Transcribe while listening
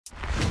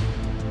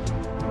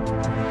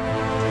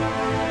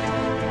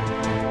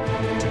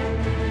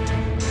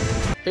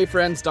Hey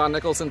friends, Don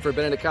Nicholson for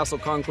Benedict Castle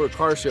Concours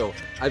Car Show.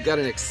 I've got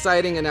an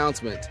exciting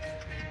announcement.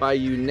 By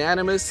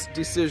unanimous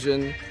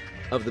decision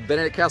of the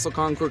Benedict Castle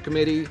Concours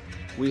Committee,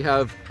 we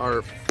have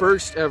our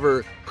first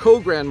ever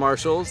Co-Grand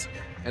Marshals,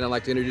 and I'd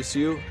like to introduce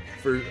you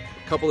for a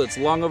couple that's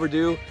long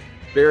overdue,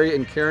 Barry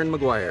and Karen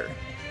Meguiar.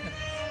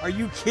 Are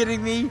you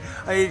kidding me?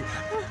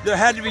 There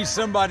had to be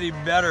somebody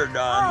better,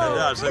 Don, than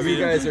us. I mean,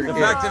 you guys are the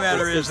good. fact of the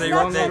matter is they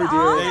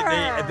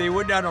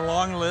went down a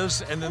long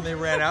list, and then they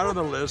ran out of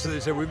the list, and they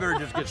said, we better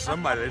just get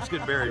somebody. Let's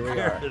get Barry and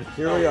Karen.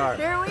 Here we are.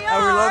 Here we are.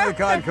 And we love the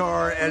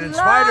Concours, and in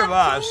spite of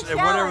us, and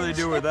whatever they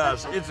do with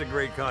us, it's a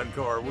great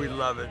Concours. We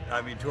love it.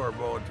 I mean, to our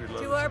bones, we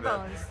love it. To our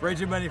bones.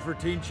 Raising money for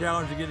Teen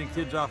Challenge and getting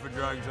kids off of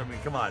drugs. I mean,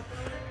 come on.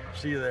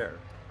 See you there.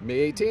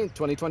 May 18th,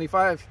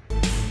 2025.